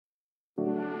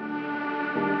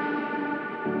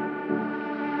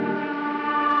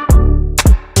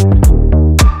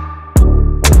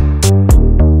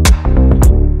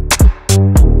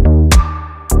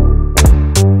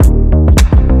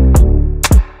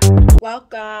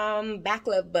Welcome back,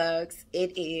 love bugs.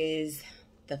 It is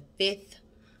the 5th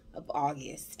of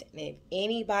August, and if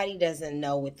anybody doesn't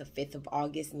know what the 5th of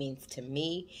August means to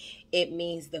me, it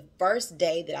means the first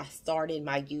day that I started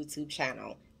my YouTube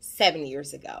channel 7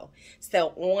 years ago.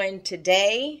 So on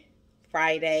today,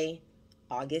 Friday,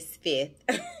 August 5th,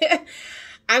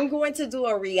 I'm going to do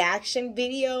a reaction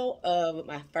video of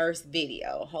my first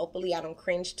video. Hopefully I don't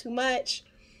cringe too much,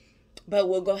 but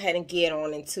we'll go ahead and get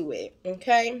on into it,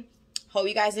 okay? Hope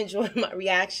you guys enjoy my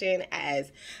reaction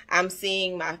as I'm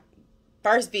seeing my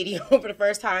first video for the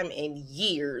first time in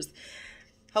years.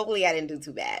 Hopefully I didn't do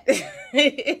too bad.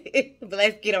 But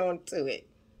let's get on to it.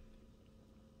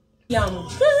 Yum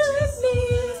goodness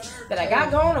that I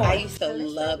got going on. I used to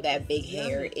love that big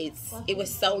hair. It was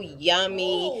so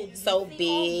yummy, so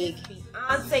big.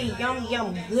 Beyonce,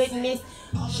 yum goodness,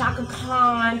 Shaka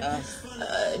Khan,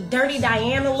 Dirty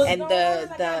Diana look, and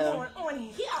the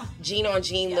jean on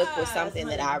jean look was something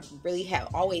that I really have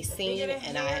always seen,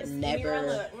 and I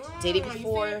never did it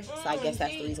before. So I guess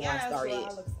that's the reason why I started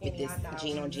with this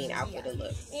jean on jean outfit to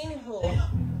look.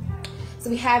 So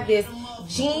we have this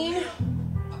jean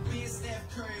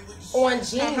on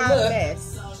jean look,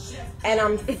 and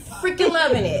I'm freaking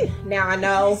loving it. Now I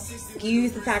know,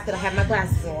 excuse the fact that I have my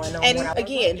glasses on, and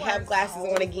again have glasses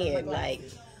on again, like.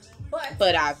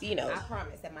 But I've, you know, I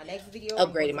promise that my next video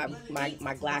upgraded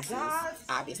my glasses,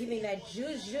 obviously. Give me that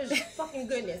juice fucking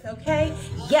goodness, okay?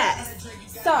 Yes.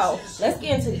 So let's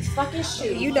get into these fucking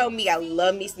shoes. You know me, I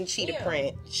love me some cheetah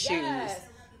print shoes.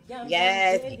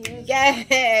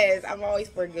 Yes. I'm always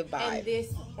for a good vibe. And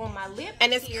this on my lip.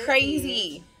 And it's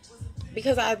crazy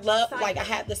because I love, like, I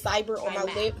have the cyber on my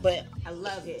lip, but I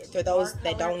love it. For those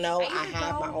that don't know, I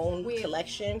have my own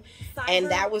collection,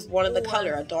 and that was one of the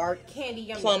color, a dark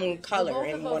plum color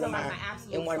in one of my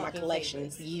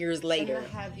collections years later.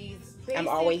 I'm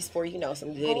always for, you know,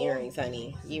 some good earrings,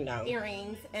 honey, you know.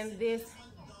 Earrings and this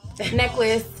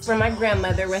necklace from my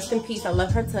grandmother, rest in peace. I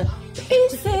love her to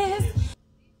pieces. It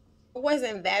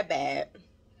wasn't that bad.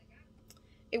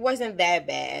 It wasn't that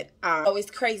bad. Oh, it's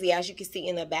crazy. As you can see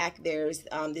in the back, there's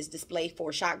this display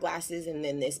for shot glasses and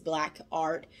then this black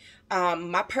art.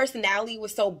 My personality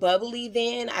was so bubbly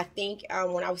then. I think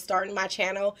when I was starting my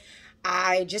channel,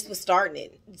 I just was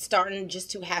starting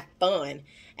just to have fun.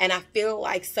 And I feel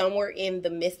like somewhere in the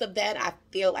midst of that, I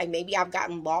feel like maybe I've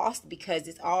gotten lost because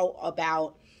it's all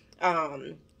about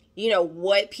you know,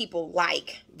 what people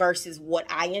like versus what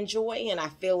I enjoy. And I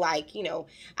feel like, you know,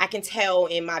 I can tell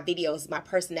in my videos, my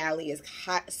personality is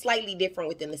slightly different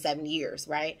within the 7 years,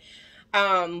 right?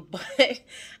 But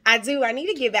I need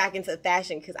to get back into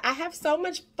fashion because I have so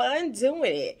much fun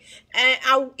doing it.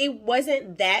 And it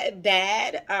wasn't that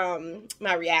bad,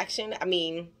 my reaction. I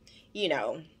mean, you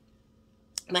know,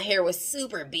 my hair was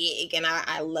super big, and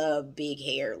I love big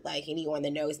hair. Like, anyone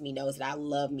that knows me knows that I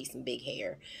love me some big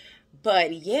hair.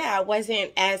 But yeah, I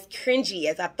wasn't as cringy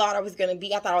as I thought I was going to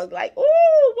be. I thought I was like,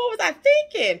 ooh, what was I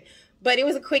thinking? But it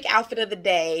was a quick outfit of the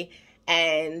day,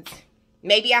 and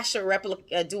maybe I should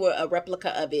do a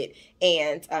replica of it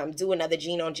and do another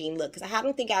jean on jean look, because I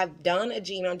don't think I've done a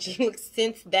jean on jean look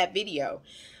since that video.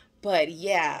 But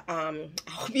yeah, I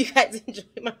hope you guys enjoy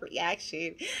my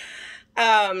reaction.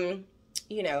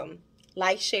 You know,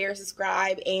 like, share,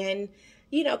 subscribe, and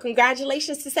you know,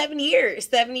 congratulations to 7 years.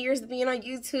 7 years of being on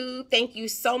YouTube. Thank you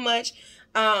so much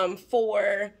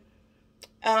for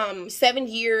 7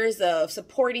 years of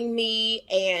supporting me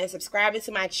and subscribing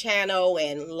to my channel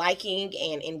and liking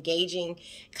and engaging,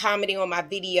 commenting on my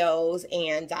videos.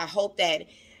 And I hope that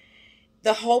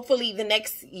hopefully the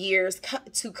next years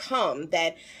to come,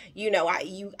 that, you know,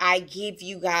 I give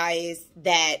you guys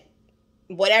that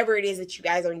whatever it is that you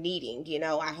guys are needing. You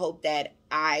know, I hope that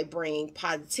I bring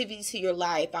positivity to your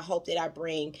life. I hope that I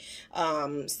bring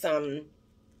some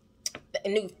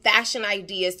new fashion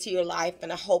ideas to your life,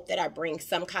 and I hope that I bring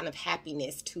some kind of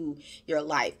happiness to your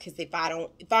life. Because if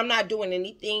I'm not doing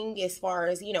anything as far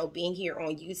as, you know, being here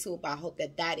on YouTube, I hope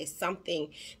that that is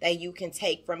something that you can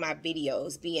take from my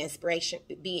videos, be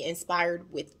inspired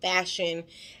with fashion,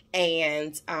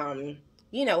 and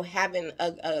you know, having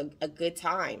a good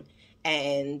time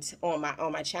and on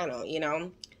my channel, you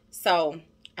know. So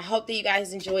I hope that you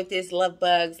guys enjoyed this, love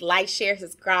bugs. Like, share,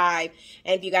 subscribe,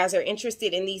 and if you guys are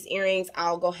interested in these earrings,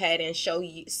 I'll go ahead and show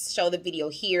the video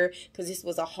here, because this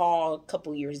was a haul a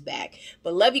couple years back.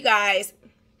 But love you guys.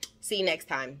 See you next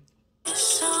time.